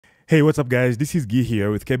Hey, what's up, guys? This is Guy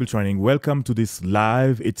here with KBTrainings. Welcome to this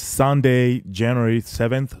live. It's Sunday, January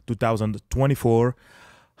 7th, 2024.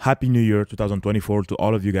 Happy New Year 2024 to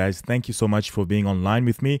all of you guys. Thank you so much for being online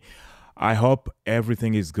with me. I hope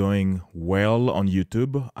everything is going well on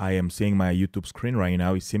YouTube. I am seeing my YouTube screen right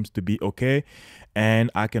now. It seems to be okay. And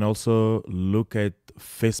I can also look at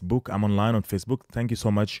Facebook. I'm online on Facebook. Thank you so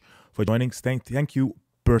much for joining. Thank you,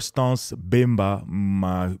 Perstance Bemba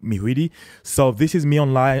Mihwidi. So this is me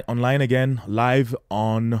online again, live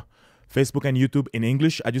on Facebook and YouTube in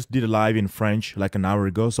English. I just did a live in French like an hour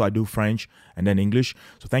ago, so I do French and then English.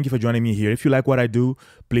 So thank you for joining me here. If you like what I do,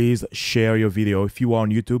 please share your video. If you are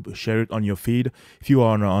on YouTube, share it on your feed. If you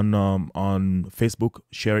are on Facebook,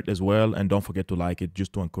 share it as well, and don't forget to like it,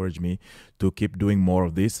 just to encourage me to keep doing more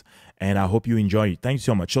of this. And I hope you enjoy it. Thank you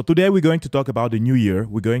so much. So today we're going to talk about the new year.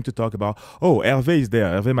 We're going to talk about, oh, Hervé is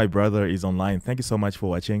there. Hervé, my brother, is online. Thank you so much for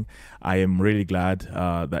watching. I am really glad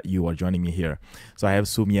that you are joining me here. So I have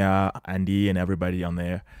Sumia, Andy, and everybody on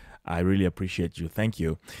there. I really appreciate you. Thank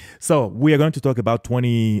you. So we are going to talk about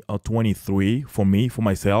 2023 for me, for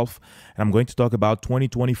myself. And I'm going to talk about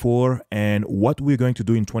 2024 and what we're going to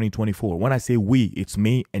do in 2024. When I say we, it's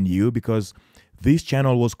me and you, because this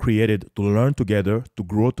channel was created to learn together, to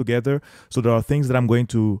grow together. So there are things that I'm going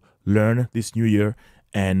to learn this new year,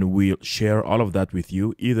 and we'll share all of that with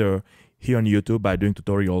you, either here on YouTube by doing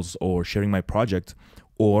tutorials or sharing my project,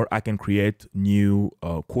 or I can create new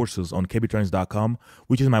courses on kbtrainings.com,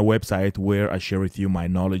 which is my website where I share with you my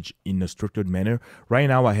knowledge in a structured manner. Right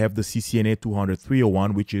now, I have the CCNA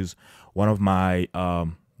 200-301, which is one of my,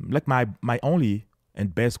 like my only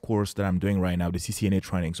and best course that I'm doing right now, the CCNA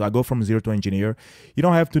training. So I go from zero to engineer. You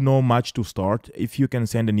don't have to know much to start. If you can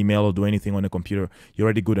send an email or do anything on a computer, you're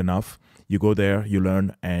already good enough. You go there, you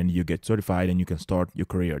learn, and you get certified, and you can start your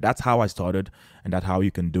career. That's how I started, and that's how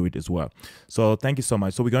you can do it as well. So thank you so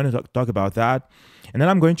much. So we're going to talk about that. And then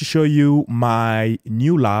I'm going to show you my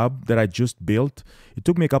new lab that I just built. It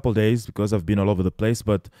took me a couple of days because I've been all over the place,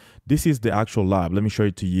 but this is the actual lab. Let me show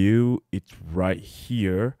it to you. It's right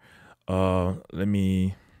here. Let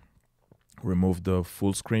me remove the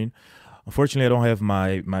full screen. Unfortunately, I don't have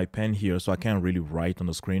my pen here, so I can't really write on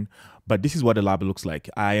the screen. But this is what the lab looks like.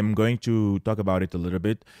 I am going to talk about it a little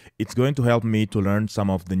bit. It's going to help me to learn some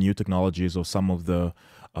of the new technologies or some of the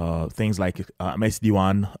things like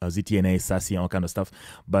SD-WAN, ZTNA, SASE, all kind of stuff.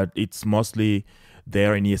 But it's mostly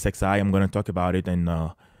there in ESXi. I'm going to talk about it and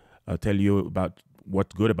tell you about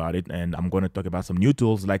what's good about it, and I'm going to talk about some new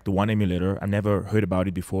tools like the WAN emulator. I never heard about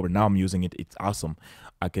it before, but now I'm using it. It's awesome.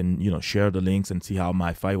 I can, share the links and see how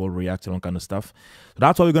my firewall reacts and all kind of stuff. So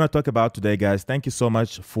that's what we're going to talk about today, guys. Thank you so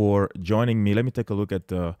much for joining me. Let me take a look at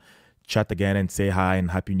the chat again and say hi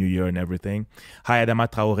and happy new year and everything. Hi Adama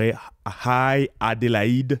Traoré. Hi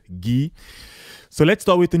Adelaide Guy. So let's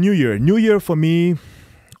start with the new year. New year for me,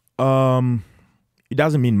 it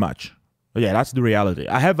doesn't mean much. Yeah, that's the reality.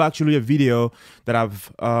 I have actually a video that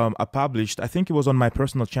I've published. I think it was on my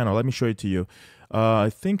personal channel. Let me show it to you.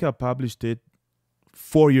 I think I published it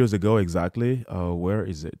 4 years ago exactly. Where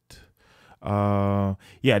is it?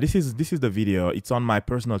 Yeah, this is the video. It's on my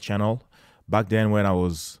personal channel. Back then when I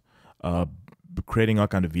was creating all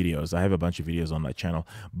kind of videos. I have a bunch of videos on my channel.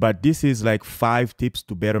 But this is like 5 tips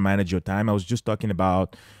to better manage your time. I was just talking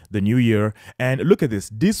about the new year, and look at this.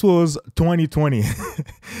 This was 2020.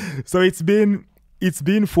 So it's been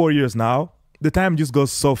 4 years now. The time just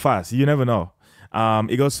goes so fast. You never know.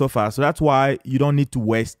 It goes so fast. So that's why you don't need to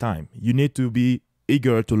waste time. You need to be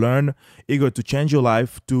eager to learn, eager to change your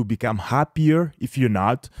life, to become happier. If you're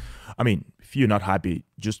not, if you're not happy,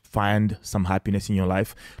 just find some happiness in your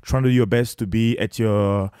life. Try to do your best to be at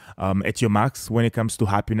your max when it comes to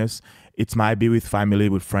happiness. It might be with family,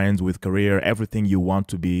 with friends, with career, everything you want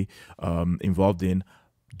to be involved in.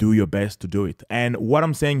 Do your best to do it. And what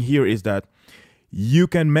I'm saying here is that you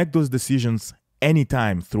can make those decisions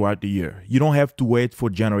anytime throughout the year. You don't have to wait for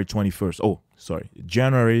January 21st. Oh, sorry,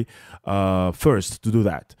 January 1st to do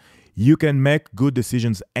that. You can make good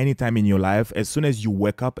decisions anytime in your life. As soon as you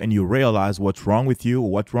wake up and you realize what's wrong with you, or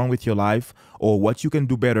what's wrong with your life, or what you can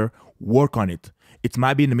do better, work on it. It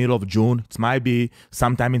might be in the middle of June. It might be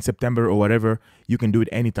sometime in September or whatever. You can do it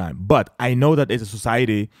anytime. But I know that as a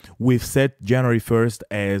society, we've set January 1st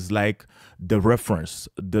as like the reference,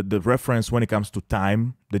 the reference when it comes to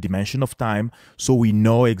time, the dimension of time. So we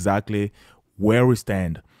know exactly where we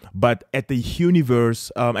stand. But at the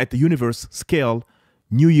universe scale,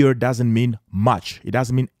 New Year doesn't mean much. It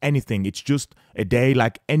doesn't mean anything. It's just a day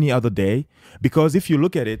like any other day. Because if you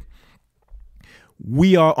look at it,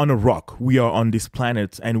 we are on a rock. We are on this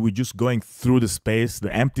planet, and we're just going through the space,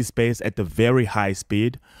 the empty space, at a very high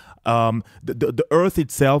speed. The Earth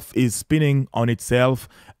itself is spinning on itself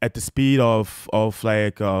at the speed of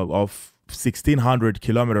 1,600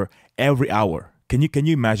 kilometer every hour. Can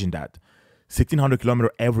you imagine that? 1,600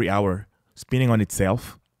 kilometer every hour spinning on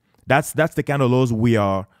itself. That's the kind of laws we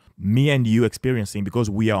are, me and you, experiencing because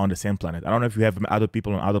we are on the same planet. I don't know if you have other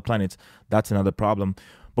people on other planets. That's another problem.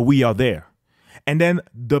 But we are there. And then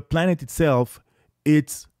the planet itself,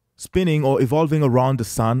 it's spinning or evolving around the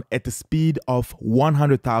sun at the speed of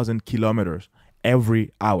 100,000 kilometers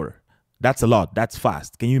every hour. That's a lot. That's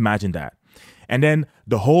fast. Can you imagine that? And then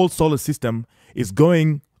the whole solar system is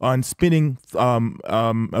going on spinning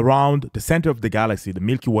around the center of the galaxy, the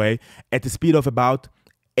Milky Way, at the speed of about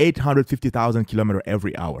 850,000 kilometers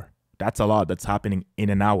every hour. That's a lot. That's happening in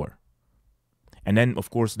an hour. And then, of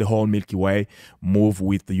course, the whole Milky Way move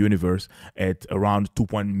with the universe at around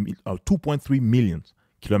 2.3 million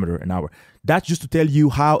kilometers an hour. That's just to tell you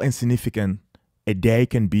how insignificant a day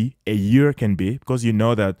can be, a year can be, because you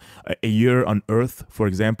know that a year on Earth, for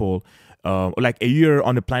example, like a year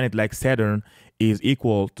on a planet like Saturn is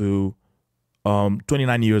equal to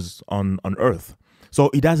 29 years on Earth. So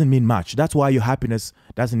it doesn't mean much. That's why your happiness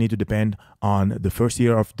doesn't need to depend on the first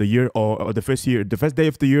year of the year or the first day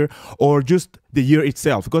of the year, or just the year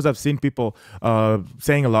itself. Because I've seen people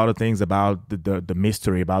saying a lot of things about the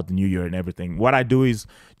mystery about the new year and everything. What I do is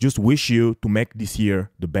just wish you to make this year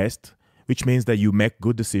the best, which means that you make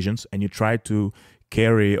good decisions and you try to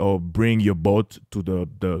carry or bring your boat to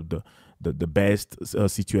the best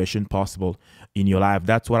situation possible in your life.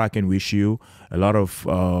 That's what I can wish you. A lot of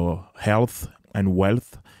health and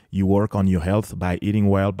wealth. You work on your health by eating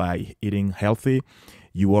well, by eating healthy.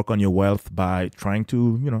 You work on your wealth by trying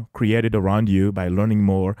to, create it around you, by learning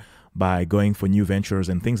more, by going for new ventures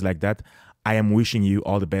and things like that. I am wishing you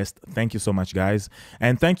all the best. Thank you so much, guys.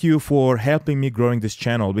 And thank you for helping me growing this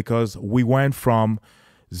channel, because we went from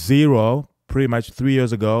 0 pretty much 3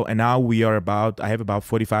 years ago, and now I have about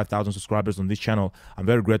 45,000 subscribers on this channel. I'm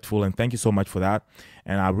very grateful, and thank you so much for that,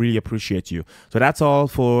 and I really appreciate you. So that's all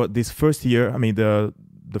for this first year. I mean, the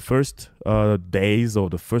first days, or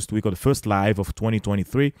the first week, or the first live of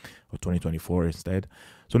 2023, or 2024 instead.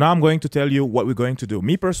 So now I'm going to tell you what we're going to do.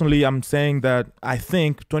 Me personally, I'm saying that I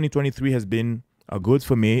think 2023 has been good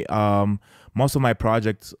for me. Most of my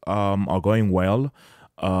projects are going well.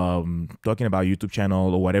 Talking about YouTube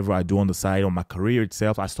channel or whatever I do on the side, or my career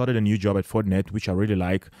itself. I started a new job at Fortinet, which I really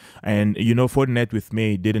like. And Fortinet with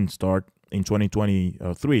me didn't start in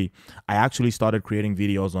 2023. I actually started creating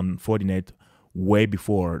videos on Fortinet way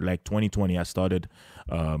before, like 2020. I started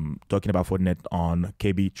talking about Fortinet on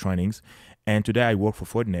KBTrainings. And today I work for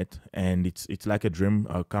Fortinet, and it's like a dream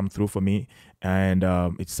come through for me. And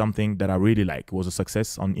it's something that I really like. It was a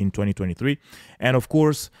success in 2023. And of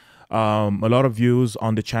course, a lot of views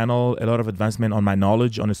on the channel, a lot of advancement on my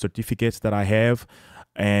knowledge, on the certificates that I have,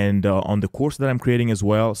 and on the course that I'm creating as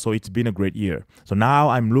well. So it's been a great year. So now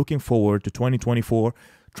I'm looking forward to 2024,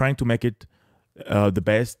 trying to make it the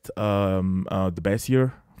best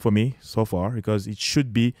year for me so far, because it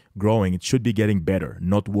should be growing. It should be getting better,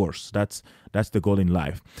 not worse. That's the goal in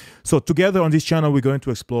life. So together on this channel, we're going to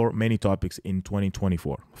explore many topics in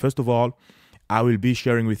 2024. First of all, I will be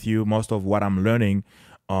sharing with you most of what I'm learning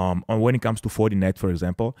on when it comes to Fortinet, for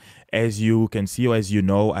example. As you can see, or as you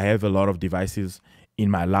know, I have a lot of devices in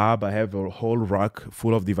my lab. I have a whole rack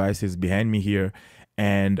full of devices behind me here,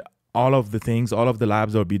 and all of the things, all of the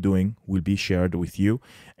labs I'll be doing will be shared with you,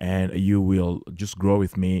 and you will just grow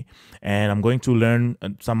with me. And I'm going to learn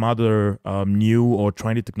some other new or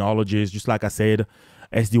trendy technologies, just like I said,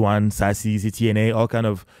 SD-WAN, SASE, ZTNA, all kind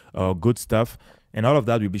of good stuff. And all of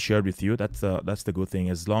that will be shared with you. That's the good thing.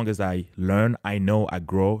 As long as I learn, I know, I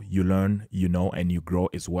grow. You learn, you know, and you grow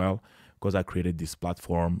as well, because I created this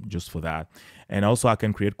platform just for that. And also I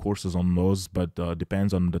can create courses on those, but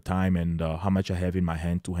depends on the time and how much I have in my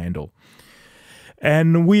hand to handle.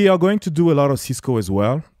 And we are going to do a lot of Cisco as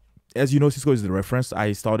well. As you know, Cisco is the reference.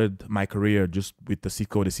 I started my career just with the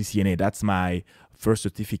Cisco, the CCNA. That's my first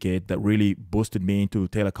certificate that really boosted me into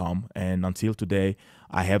telecom. And until today,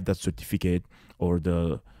 I have that certificate, or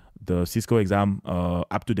the Cisco exam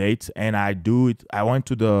up to date. And I do it. I went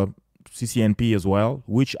to the CCNP as well,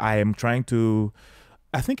 which I am trying to,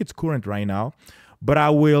 I think it's current right now, but I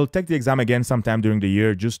will take the exam again sometime during the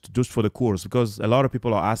year, just for the course, because a lot of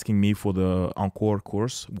people are asking me for the Encore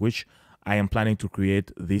course, which I am planning to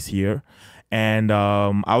create this year. And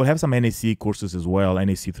I will have some NAC courses as well,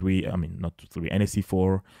 NAC 3, I mean, not 3, NAC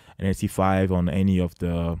 4, NAC 5 on any of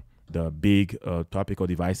the big topical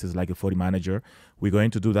devices like a FortiManager. We're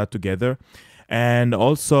going to do that together. and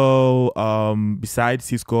also besides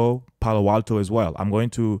Cisco, Palo Alto as well. I'm going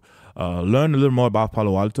to learn a little more about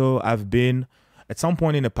Palo Alto. I've been, at some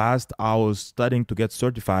point in the past, I was studying to get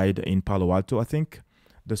certified in Palo Alto. I think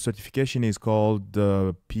the certification is called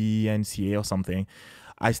the PNCA or something.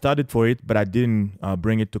 I studied for it, but I didn't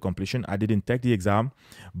bring it to completion. I didn't take the exam.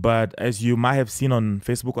 But as you might have seen on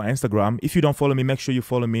Facebook or Instagram, if you don't follow me, make sure you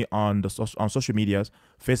follow me on on social medias,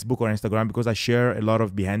 Facebook or Instagram, because I share a lot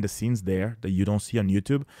of behind the scenes there that you don't see on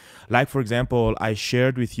YouTube. Like, for example, I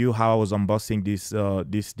shared with you how I was unboxing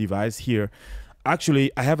this device here.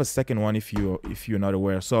 Actually, I have a second one if you're not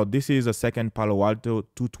aware. So this is a second Palo Alto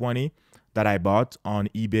 220 that I bought on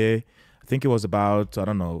eBay. I think it was about, I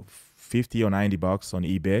don't know, 50 or 90 bucks on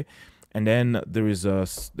eBay. And then there is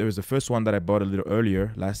the first one that I bought a little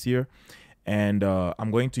earlier last year, and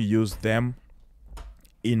I'm going to use them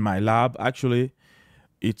in my lab. Actually,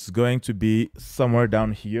 it's going to be somewhere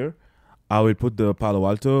down here. I will put the Palo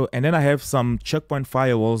Alto, and then I have some checkpoint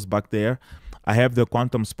firewalls back there. I have the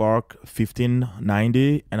Quantum Spark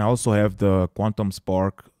 1590, and I also have the Quantum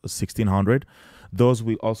Spark 1600. Those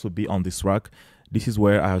will also be on this rack. This is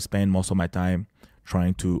where I spend most of my time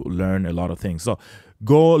trying to learn a lot of things. So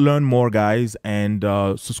go learn more, guys, and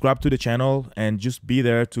subscribe to the channel, and just be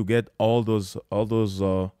there to get all the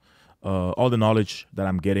knowledge that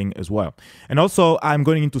I'm getting as well. And also, I'm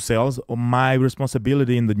going into sales. My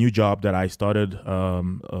responsibility in the new job that I started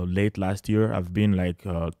late last year, I've been like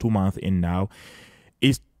 2 months in now,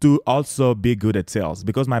 is to also be good at sales,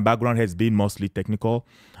 because my background has been mostly technical.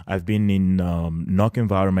 I've been in NOC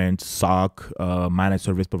environments, SOC, managed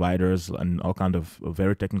service providers, and all kind of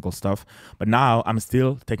very technical stuff. But now I'm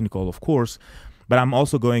still technical, of course, but I'm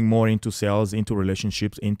also going more into sales, into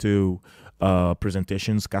relationships, into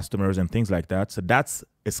presentations, customers, and things like that. So that's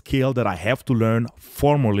a skill that I have to learn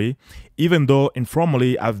formally, even though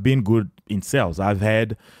informally I've been good in sales. I've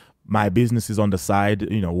had my businesses on the side,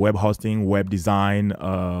 you know, web hosting, web design,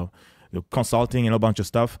 consulting, and a bunch of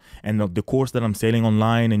stuff, and the course that I'm selling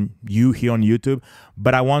online and you here on YouTube.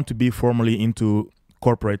 But I want to be formally into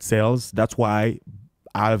corporate sales. That's why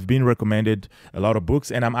I've been recommended a lot of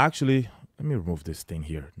books, and I'm actually, let me remove this thing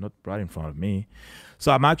here, not right in front of me.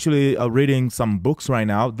 So I'm actually reading some books right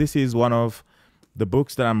now. This is one of the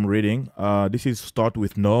books that I'm reading. This is Start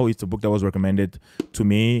With No. It's a book that was recommended to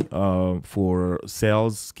me for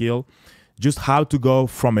sales skill. Just how to go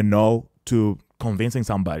from a no to convincing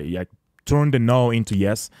somebody. Like, turn the no into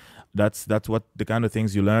yes. That's what the kind of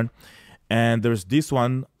things you learn. And there's this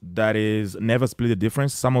one that is Never Split the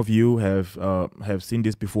Difference. Some of you have seen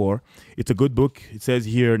this before. It's a good book. It says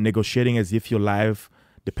here, negotiating as if your life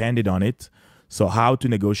depended on it. So how to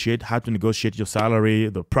negotiate your salary,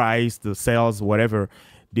 the price, the sales, whatever.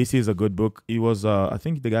 This is a good book. It was, I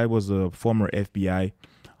think the guy was a former FBI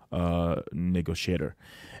negotiator.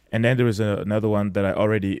 And then there is another one that I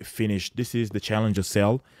already finished. This is The Challenger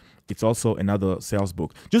Sell. It's also another sales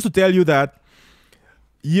book. Just to tell you that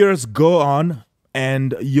years go on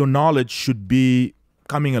and your knowledge should be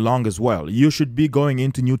coming along as well. You should be going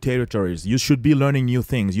into new territories. You should be learning new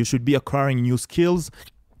things. You should be acquiring new skills.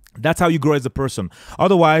 That's how you grow as a person.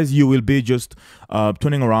 Otherwise, you will be just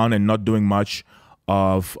turning around and not doing much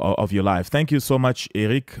of your life. Thank you so much,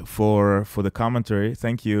 Eric, for the commentary.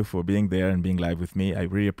 Thank you for being there and being live with me. I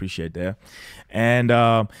really appreciate that. And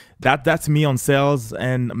that's me on sales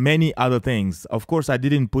and many other things. Of course, I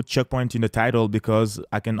didn't put checkpoint in the title because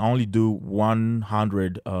I can only do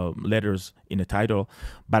 100 letters in a title,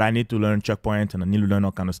 but I need to learn checkpoint and I need to learn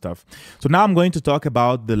all kind of stuff. So now I'm going to talk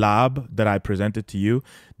about the lab that I presented to you.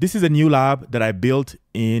 This is a new lab that I built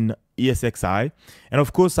in ESXi. And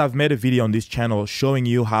of course, I've made a video on this channel showing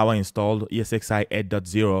you how I installed ESXi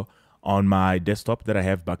 8.0 on my desktop that I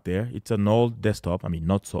have back there. It's an old desktop. I mean,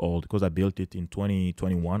 not so old, because I built it in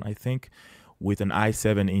 2021, I think, with an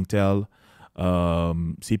i7 Intel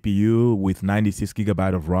CPU with 96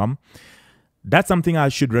 gigabytes of RAM. That's something I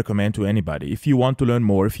should recommend to anybody. If you want to learn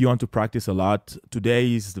more, if you want to practice a lot,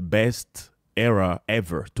 today is the best era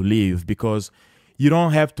ever to live, because you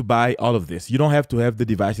don't have to buy all of this. You don't have to have the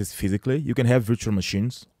devices physically. You can have virtual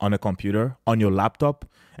machines on a computer, on your laptop.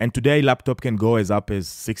 And today, laptop can go as up as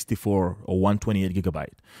 64 or 128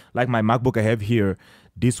 gigabyte. Like my MacBook I have here,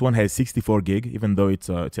 this one has 64 gig, even though it's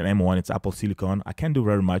an M1, it's Apple Silicon. I can't do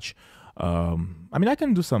very much. I mean, I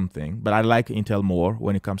can do something, but I like Intel more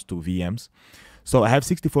when it comes to VMs. So I have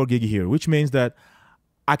 64 gig here, which means that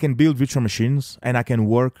I can build virtual machines and I can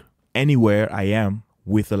work anywhere I am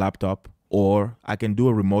with a laptop, or I can do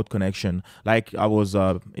a remote connection. Like I was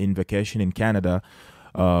in vacation in Canada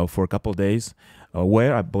for a couple of days,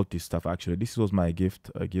 where I bought this stuff actually. This was my gift,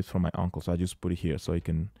 a gift from my uncle. So I just put it here so you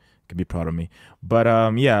can can be proud of me. But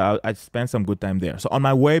yeah, I spent some good time there. So on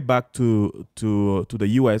my way back to the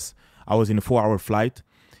US, I was in a 4-hour flight,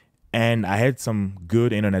 and I had some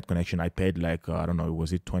good internet connection. I paid like I don't know,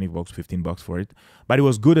 was it $20, $15 for it? But it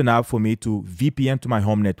was good enough for me to VPN to my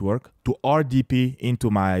home network, to RDP into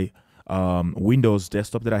my Windows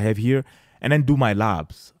desktop that I have here, and then do my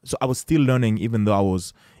labs. So I was still learning, even though I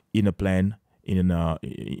was in a plane,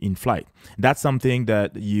 in flight. That's something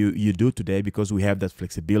that you do today because we have that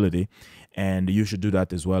flexibility, and you should do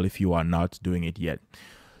that as well if you are not doing it yet.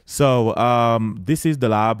 So this is the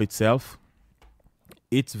lab itself.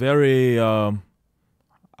 It's very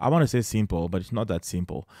I want to say simple, but it's not that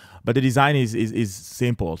simple. But the design is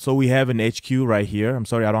simple. So we have an HQ right here. I'm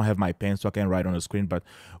sorry, I don't have my pen, so I can't write on the screen, but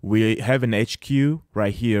we have an HQ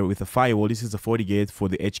right here with a firewall. This is a FortiGate for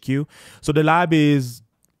the HQ. So the lab is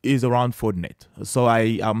around Fortinet. So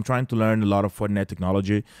I'm trying to learn a lot of Fortinet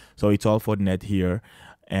technology. So it's all Fortinet here.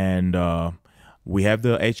 And we have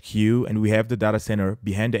the HQ and we have the data center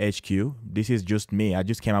behind the HQ. This is just me. I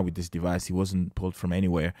just came out with this device. It wasn't pulled from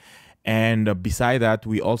anywhere. And beside that,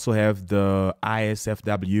 we also have the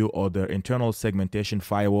ISFW, or the internal segmentation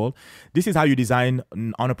firewall. This is how you design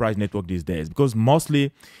an enterprise network these days, because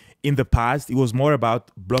mostly in the past, it was more about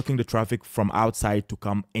blocking the traffic from outside to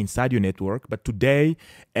come inside your network. But today,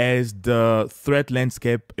 as the threat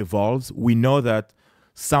landscape evolves, we know that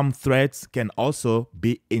some threats can also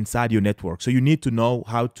be inside your network. So you need to know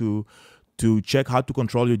how to check how to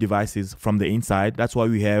control your devices from the inside. That's why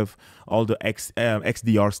we have all the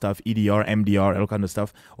XDR stuff, EDR, MDR, all kind of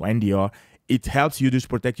stuff, or NDR. It helps you just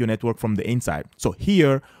protect your network from the inside. So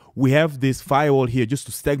here we have this firewall here just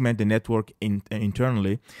to segment the network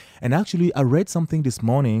internally. And actually, I read something this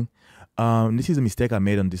morning. This is a mistake I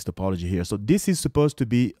made on this topology here. So this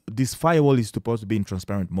firewall is supposed to be in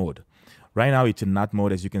transparent mode. Right now, it's in NAT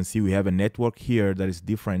mode. As you can see, we have a network here that is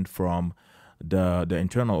different from the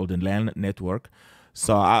internal or the LAN network.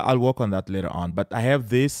 So I'll work on that later on. But I have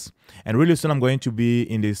this, and really soon I'm going to be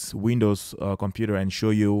in this Windows computer and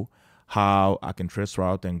show you how I can trace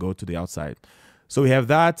route and go to the outside. So we have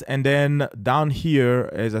that, and then down here,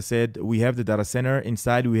 as I said, we have the data center.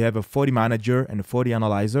 Inside we have a FortiManager and a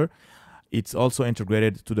FortiAnalyzer. It's also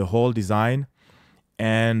integrated to the whole design.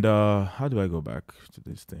 And how do I go back to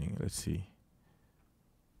this thing? Let's see.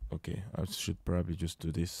 Okay, I should probably just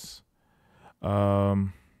do this.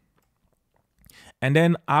 And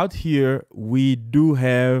then out here, we do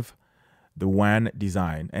have the WAN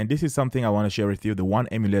design. And this is something I want to share with you, the WAN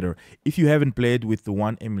emulator. If you haven't played with the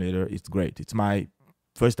WAN emulator, it's great. It's my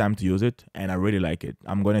first time to use it, and I really like it.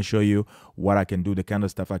 I'm going to show you what I can do, the kind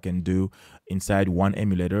of stuff I can do inside WAN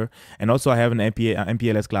emulator. And also I have an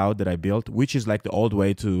MPLS cloud that I built, which is like the old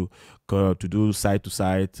way to do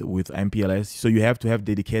site-to-site with MPLS. So you have to have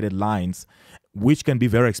dedicated lines, which can be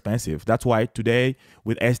very expensive. That's why today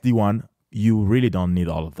with SD-WAN, you really don't need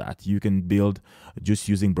all of that. You can build just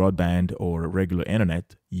using broadband or regular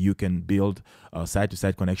internet. You can build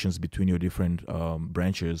site-to-site connections between your different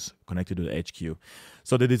branches connected to the HQ.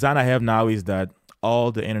 So the design I have now is that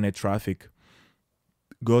all the internet traffic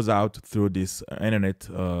goes out through this internet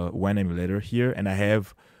WAN emulator here, and I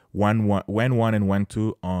have WAN 1 and WAN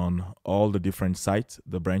 2 on all the different sites,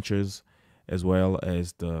 the branches, as well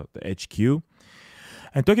as the HQ.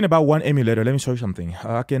 And talking about WAN emulator, let me show you something.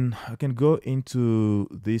 I can go into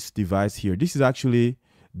this device here. This is actually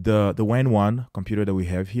the WAN 1 computer that we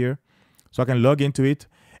have here. So I can log into it.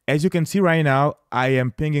 As you can see right now, I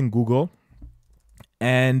am pinging Google,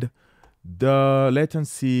 and the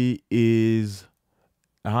latency is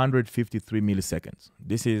 153 milliseconds.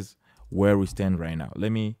 This is where we stand right now.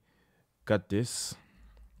 Let me cut this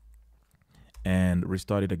and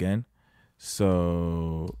restart it again.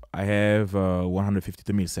 So I have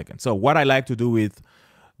 152 milliseconds. So what I like to do with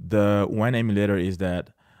the WAN emulator is that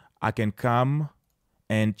I can come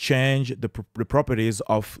and change the properties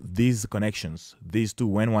of these connections, these two,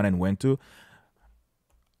 WAN 1 and WAN 2.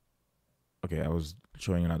 Okay, I was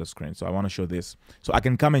showing another screen, so I want to show this. So I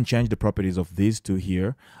can come and change the properties of these two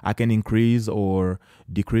here. I can increase or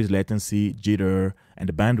decrease latency, jitter, and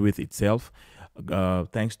the bandwidth itself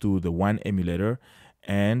thanks to the WAN emulator.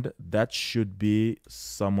 And that should be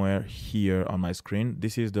somewhere here on my screen.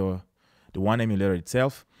 This is the WAN emulator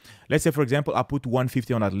itself. Let's say, for example, I put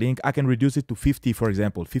 150 on that link. I can reduce it to 50, for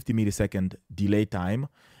example, 50 millisecond delay time.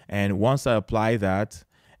 And once I apply that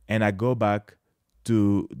and I go back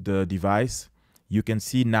to the device, you can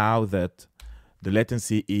see now that the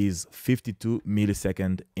latency is 52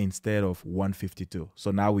 millisecond instead of 152. So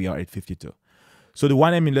now we are at 52. So the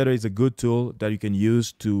WAN emulator is a good tool that you can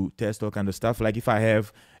use to test all kind of stuff. Like if I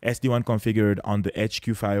have SD-WAN configured on the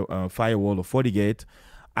HQ firewall or FortiGate,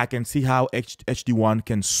 I can see how SD-WAN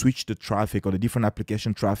can switch the traffic or the different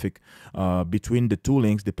application traffic between the two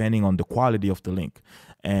links depending on the quality of the link.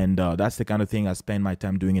 And that's the kind of thing I spend my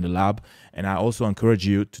time doing in the lab. And I also encourage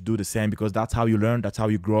you to do the same, because that's how you learn, that's how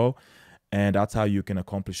you grow, and that's how you can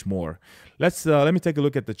accomplish more. Let me take a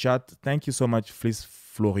look at the chat. Thank you so much,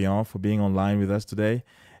 Florian, for being online with us today.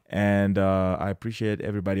 And I appreciate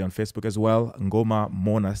everybody on Facebook as well. Ngoma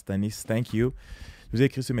Mona Stanis, thank you. Je vous ai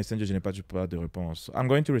écrit sur Messenger, je n'ai pas de réponse. I'm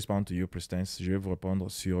going to respond to you, Prestance. Je vais vous répondre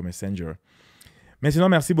sur Messenger. Mais sinon,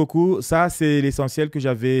 merci beaucoup. Ça, c'est l'essentiel que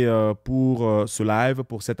j'avais pour ce live,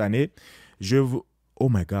 pour cette année. Oh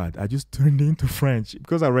my God, I just turned into French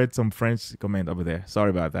because I read some French comment over there. Sorry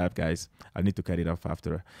about that, guys. I need to cut it off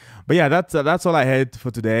after. But yeah, that's all I had for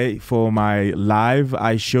today. For my live,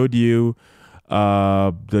 I showed you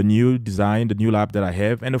the new design, the new lab that I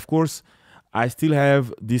have. And of course, I still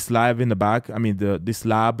have this lab in the back. I mean, this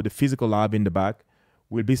lab, the physical lab in the back.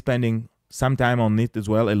 We'll be spending some time on it as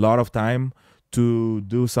well, a lot of time to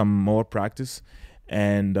do some more practice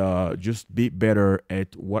and just be better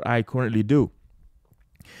at what I currently do.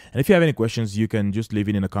 And if you have any questions, you can just leave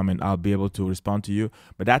it in a comment. I'll be able to respond to you.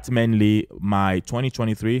 But that's mainly my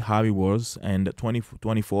 2023, how it was, and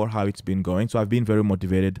 2024, how it's been going. So I've been very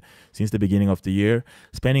motivated since the beginning of the year,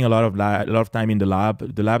 spending a lot of time in the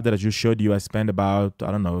lab. The lab that I just showed you, I spent about,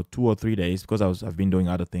 I don't know, 2 or 3 days, because I've been doing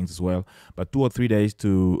other things as well. But 2 or 3 days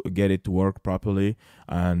to get it to work properly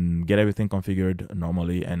and get everything configured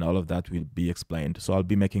normally, and all of that will be explained. So I'll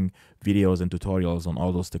be making videos and tutorials on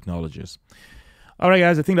all those technologies. All right,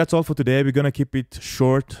 guys, I think that's all for today. We're going to keep it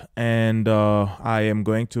short, and I am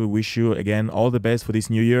going to wish you, again, all the best for this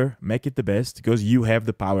new year. Make it the best, because you have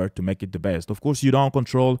the power to make it the best. Of course, you don't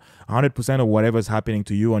control 100% of whatever is happening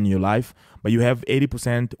to you in your life, but you have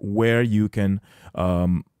 80% where you can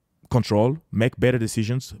control, make better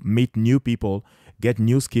decisions, meet new people, get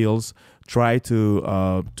new skills, try to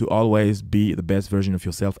always be the best version of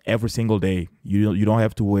yourself every single day. You don't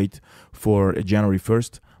have to wait for January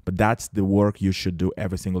 1st. But that's the work you should do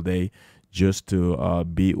every single day, just to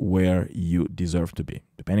be where you deserve to be,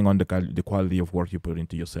 depending on the quality of work you put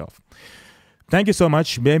into yourself. Thank you so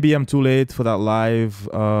much. Maybe I'm too late for that live.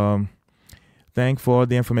 Thank for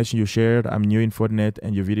the information you shared. I'm new in Fortinet,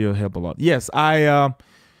 and your video helped a lot. Yes, I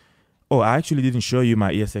actually didn't show you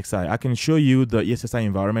my ESXi. I can show you the ESXi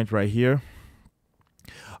environment right here.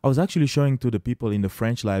 I was actually showing to the people in the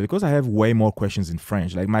French live, because I have way more questions in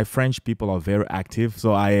French. Like, my French people are very active.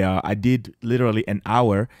 So I did literally an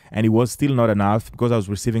hour, and it was still not enough because I was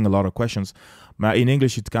receiving a lot of questions. But in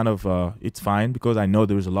English, it's kind of, it's fine, because I know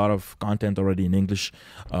there's a lot of content already in English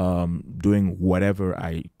doing whatever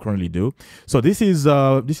I currently do. So this is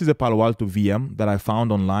a Palo Alto VM that I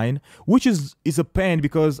found online, which is a pain,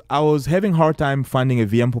 because I was having a hard time finding a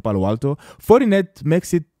VM for Palo Alto. Fortinet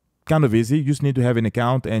makes it kind of easy. You just need to have an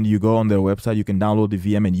account, and you go on their website, you can download the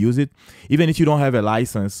VM and use it, even if you don't have a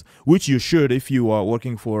license, which you should if you are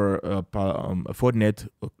working for a Fortinet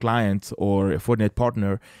client or a Fortinet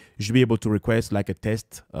partner. You should be able to request like a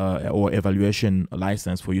test or evaluation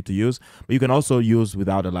license for you to use, but you can also use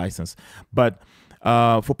without a license. But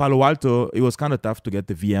for Palo Alto, it was kind of tough to get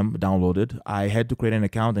the VM downloaded. I had to create an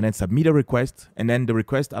account and then submit a request. And then the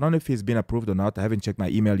request, I don't know if it's been approved or not. I haven't checked my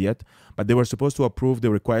email yet, but they were supposed to approve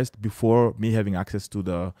the request before me having access to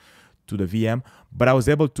the VM. But I was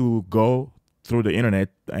able to go through the internet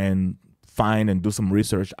and find and do some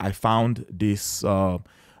research. I found this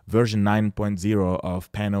version 9.0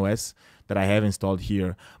 of PanOS that I have installed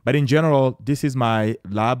here. But in general, this is my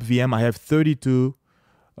lab VM. I have 32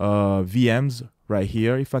 VMs right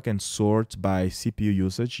here. If I can sort by CPU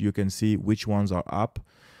usage, you can see which ones are up.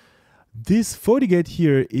 This FortiGate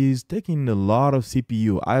here is taking a lot of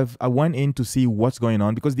CPU. I went in to see what's going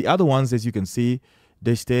on, because the other ones, as you can see,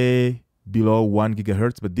 they stay below 1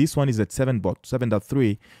 gigahertz, but this one is at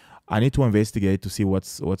 7.3. I need to investigate to see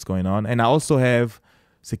what's going on. And I also have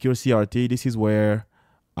Secure CRT. This is where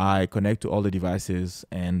I connect to all the devices,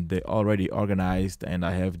 and they're already organized, and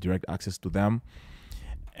I have direct access to them.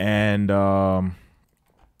 And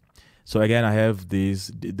so again, I have the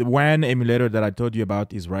WAN emulator that I told you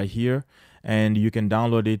about is right here, and you can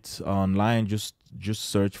download it online. Just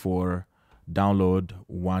search for download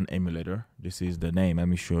WAN emulator. This is the name. Let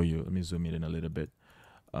me show you. Let me zoom in a little bit.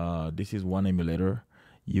 This is WAN emulator.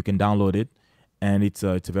 You can download it, and it's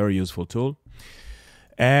a very useful tool.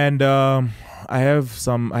 And I have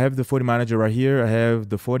the FortiManager right here. I have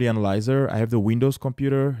the FortiAnalyzer. I have the Windows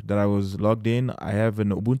computer that I was logged in. I have an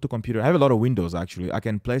Ubuntu computer. I have a lot of Windows, actually. I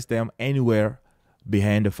can place them anywhere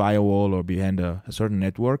behind a firewall or behind a certain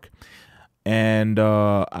network. And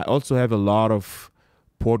I also have a lot of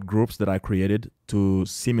port groups that I created to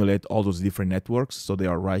simulate all those different networks. So they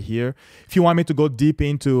are right here. If you want me to go deep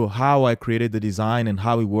into how I created the design and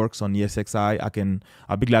how it works on ESXi,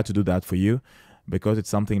 I'll be glad to do that for you, because it's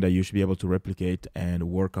something that you should be able to replicate and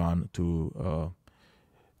work on to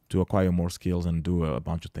acquire more skills and do a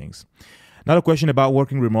bunch of things. Another question about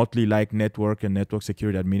working remotely, like network and network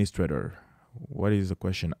security administrator. What is the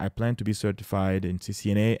question? I plan to be certified in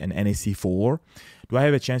CCNA and NAC4. Do I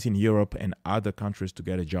have a chance in Europe and other countries to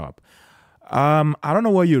get a job? I don't know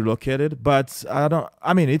where you're located, but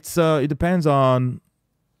it depends on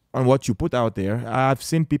what you put out there. I've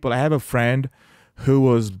seen people. I have a friend who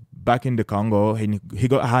was back in the Congo. He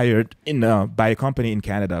got hired by a company in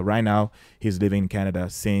Canada. Right now, he's living in Canada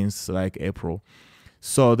since like April.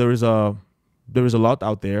 So there is a lot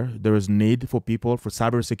out there. There is need for people for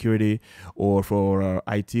cybersecurity or for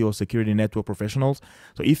IT or security network professionals.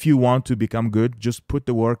 So if you want to become good, just put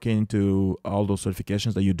the work into all those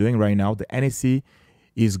certifications that you're doing right now. The NAC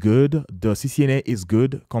is good. The CCNA is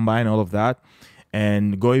good. Combine all of that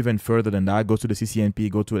and go even further than that. Go to the CCNP,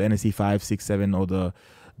 go to NAC 5, 6, 7, or the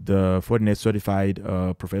Fortinet certified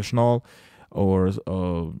professional, or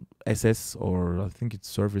SS, or I think it's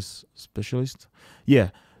service specialist.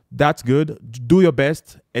 Yeah. That's good. Do your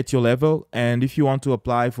best at your level. And if you want to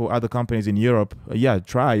apply for other companies in Europe,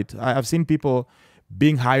 try it. I've seen people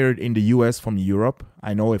being hired in the US from Europe.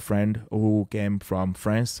 I know a friend who came from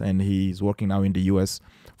France and he's working now in the US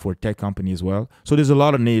for a tech company as well. So there's a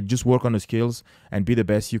lot of need. Just work on the skills and be the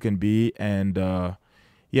best you can be. And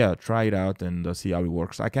try it out and see how it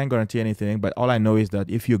works. I can't guarantee anything, but all I know is that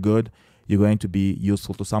if you're good, you're going to be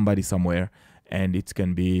useful to somebody somewhere, and it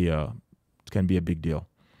can be a big deal.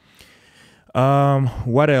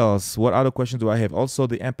 What else? What other questions do I have? Also,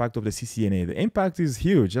 the impact of the CCNA. The impact is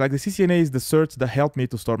huge. Like, the CCNA is the cert that helped me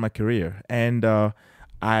to start my career, and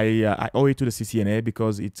I owe it to the CCNA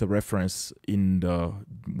because it's a reference in the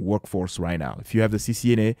workforce right now. If you have the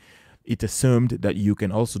CCNA, it assumed that you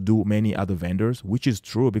can also do many other vendors, which is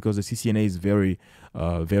true because the CCNA is very,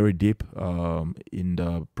 very deep in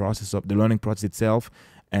the process of the learning process itself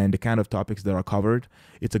and the kind of topics that are covered.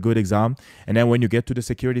 It's a good exam. And then when you get to the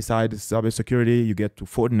security side, cybersecurity, you get to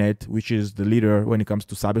Fortinet, which is the leader when it comes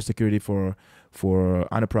to cybersecurity for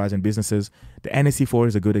enterprise and businesses. The NAC4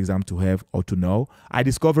 is a good exam to have or to know. I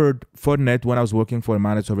discovered Fortinet when I was working for a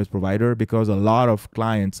managed service provider because a lot of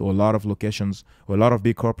clients or a lot of locations or a lot of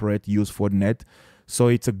big corporate use Fortinet. So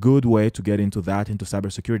it's a good way to get into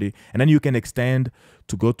cybersecurity. And then you can extend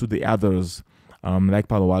to go to the others, like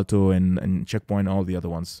Palo Alto and Checkpoint, all the other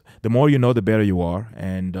ones. The more you know, the better you are,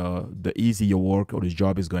 and the easier your work or this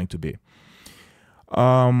job is going to be.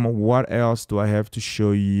 What else do I have to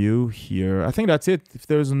show you here? I think that's it. If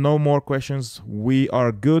there's no more questions, we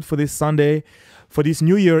are good for this Sunday. For this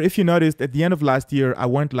new year, if you noticed, at the end of last year, I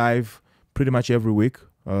went live pretty much every week,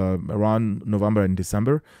 around November and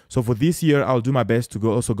December. So for this year, I'll do my best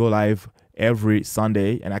to also go live every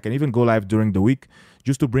Sunday, and I can even go live during the week,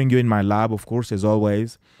 just to bring you in my lab, of course, as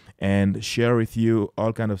always, and share with you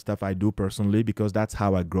all kind of stuff I do personally, because that's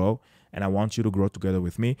how I grow, and I want you to grow together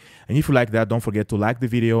with me. And if you like that, don't forget to like the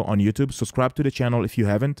video on YouTube, subscribe to the channel if you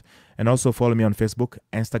haven't, and also follow me on Facebook,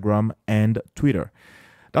 Instagram, and Twitter.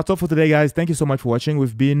 That's all for today, guys. Thank you so much for watching.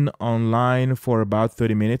 We've been online for about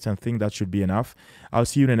 30 minutes, and I think that should be enough. I'll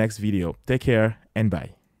see you in the next video. Take care, and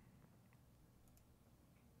bye.